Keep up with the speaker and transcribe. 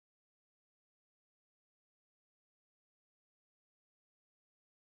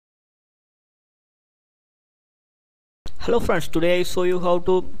Hello friends, today I show you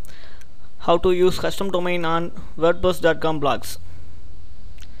how to use custom domain on WordPress.com blogs.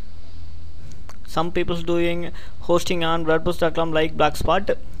 Some people's doing hosting on WordPress.com like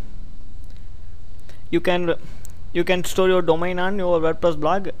Blogspot. You can you can store your domain on your WordPress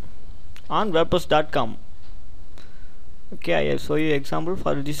blog on WordPress.com. Okay, I will show you example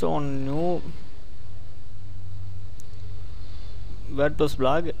for register on new WordPress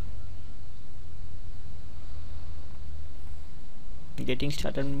blog. Getting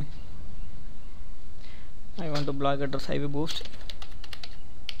started. I want to blog address highway boost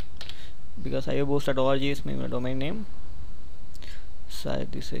because highwayboost.org is my domain name. So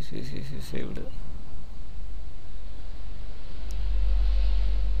this is saved.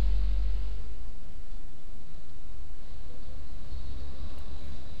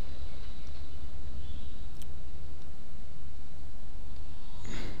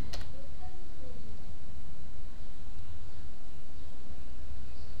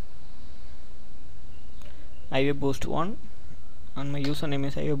 highwayboost1 and my username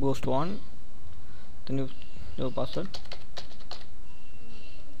is highwayboost1. Then your password.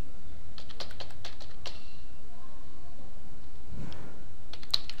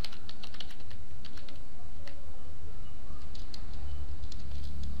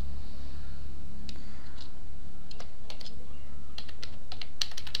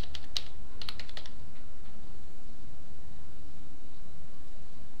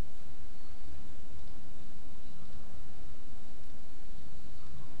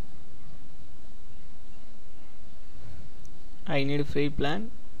 I need a free plan.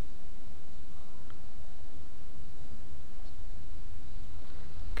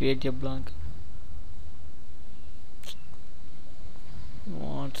 Create a blog.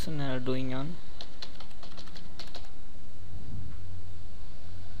 What's an error doing on?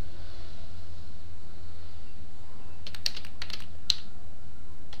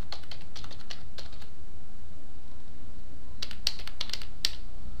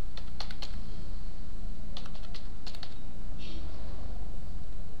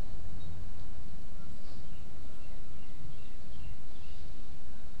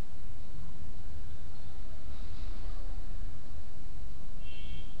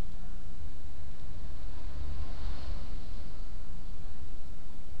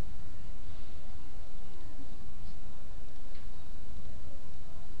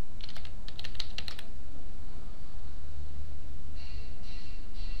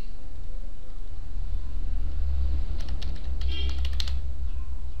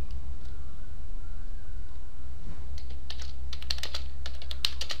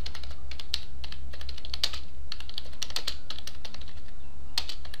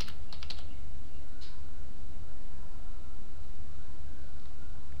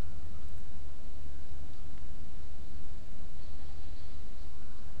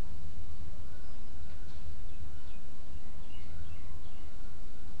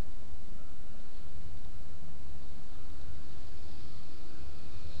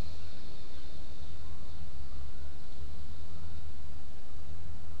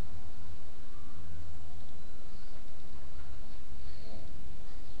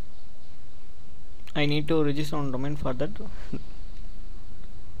 I need to register on domain for that.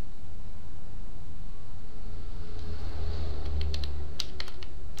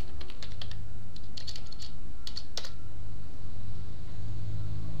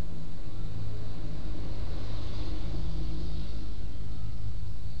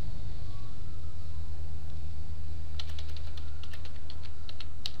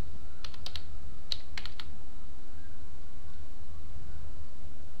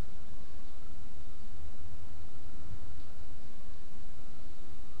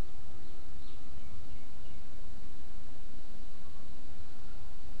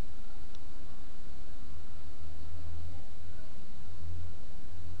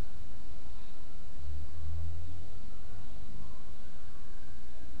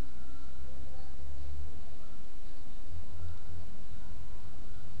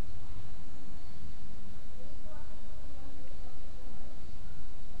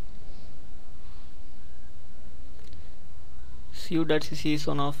 Cu.cc is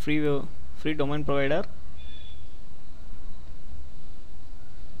one of free domain provider.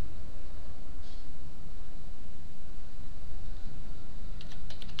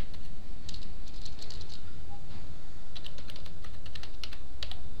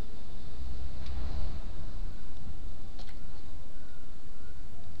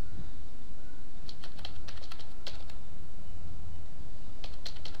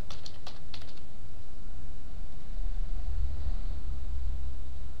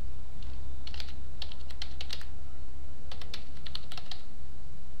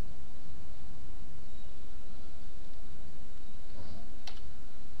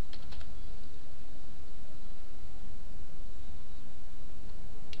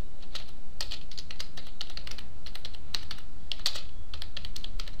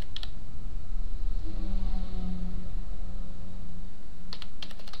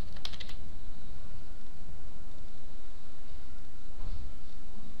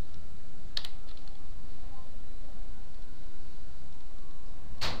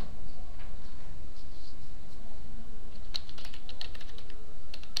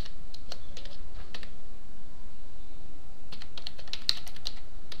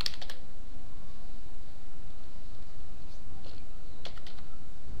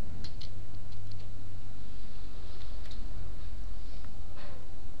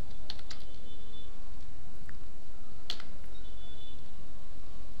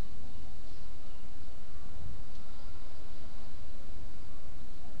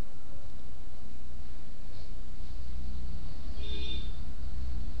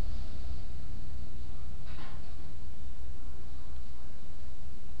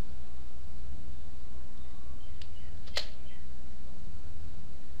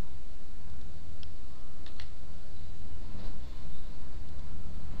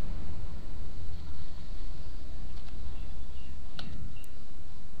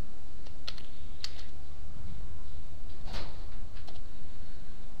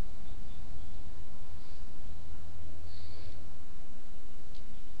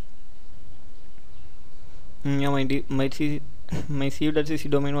 Yeah, my cu.cc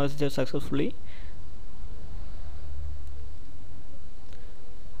domain was just successfully.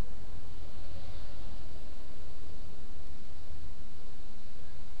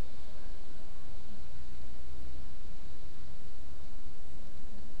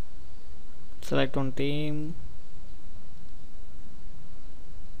 Select on theme.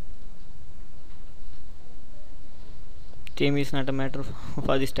 Theme is not a matter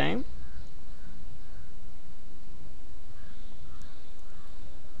for this time.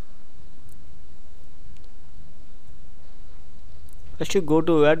 First you go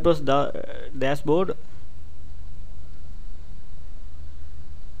to WordPress dashboard.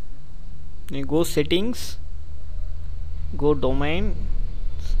 You go settings, go domain.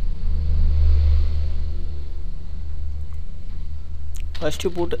 First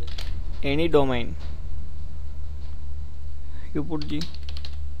you put any domain. You put the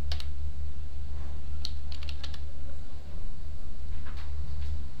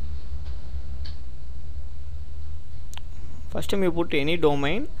first time you put any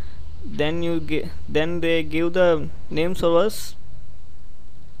domain, then then they give the name servers.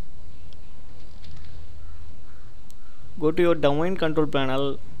 Go to your domain control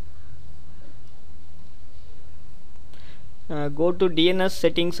panel. Go to DNS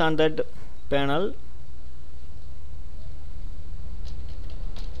settings on that panel.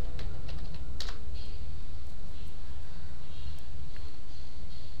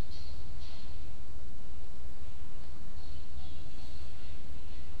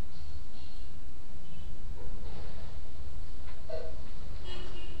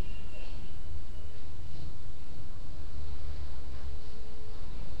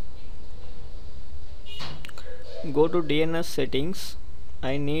 Go to DNS settings.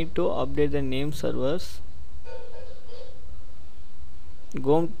 I need to update the name servers.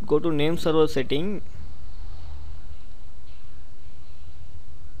 Go to name server setting.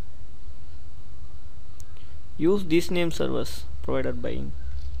 Use these name servers provided by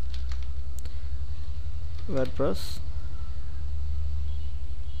WordPress.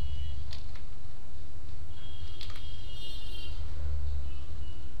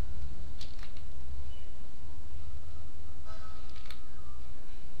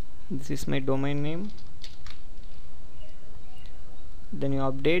 This is my domain name. Then you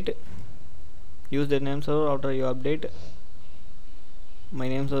update. Use the name server after you update. My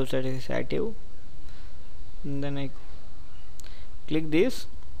name server status is active. And then I click this.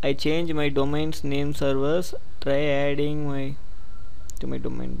 I change my domain's name servers. Try adding to my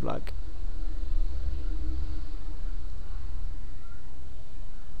domain block.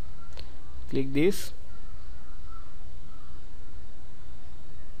 Click this.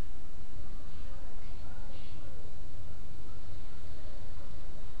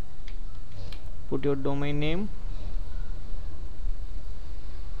 Put your domain name.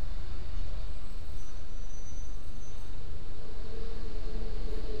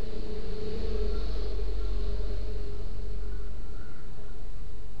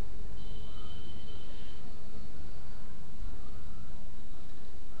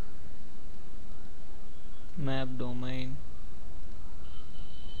 Map domain.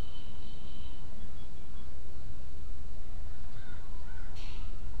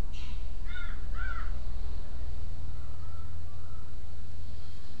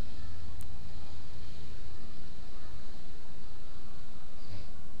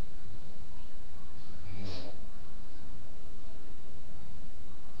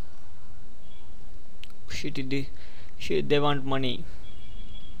 Shit, they want money.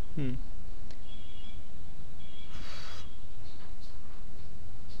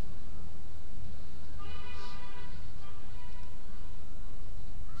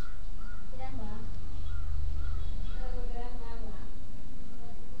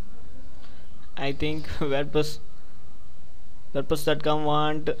 I think WordPress.com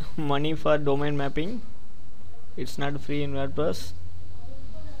want money for domain mapping. It's not free in WordPress.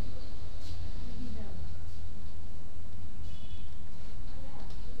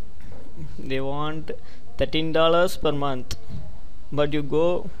 They want $13 per month, but you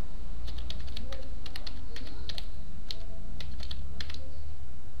go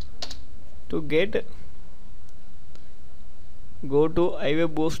to get, go to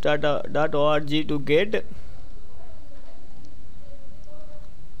iwebboost.org to get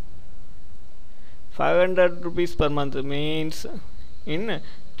 500 rupees per month, means in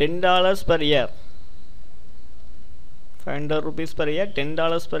 $10 per year. 500 rupees per year,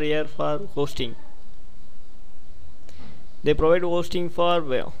 $10 per year for hosting. They provide hosting for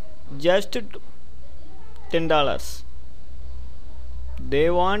just $10. They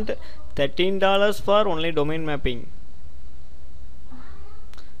want $13 for only domain mapping.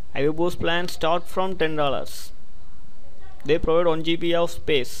 iBoost plans start from $10. They provide 1 GB of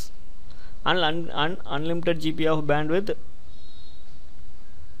space and unlimited GB of bandwidth.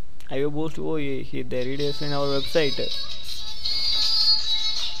 iBoost, oh, there it is in our website.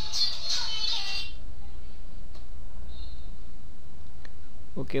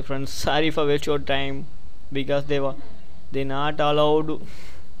 Okay friends, sorry for waste your time, because they not allowed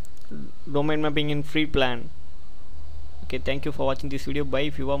domain mapping in free plan. Okay, thank you for watching this video. Bye.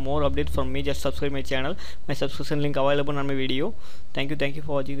 If you want more updates from me, just subscribe my channel. My subscription link available on my video. Thank you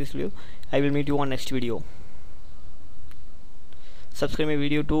for watching this video. I will meet you on next video. Subscribe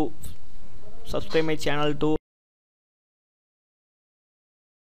my channel to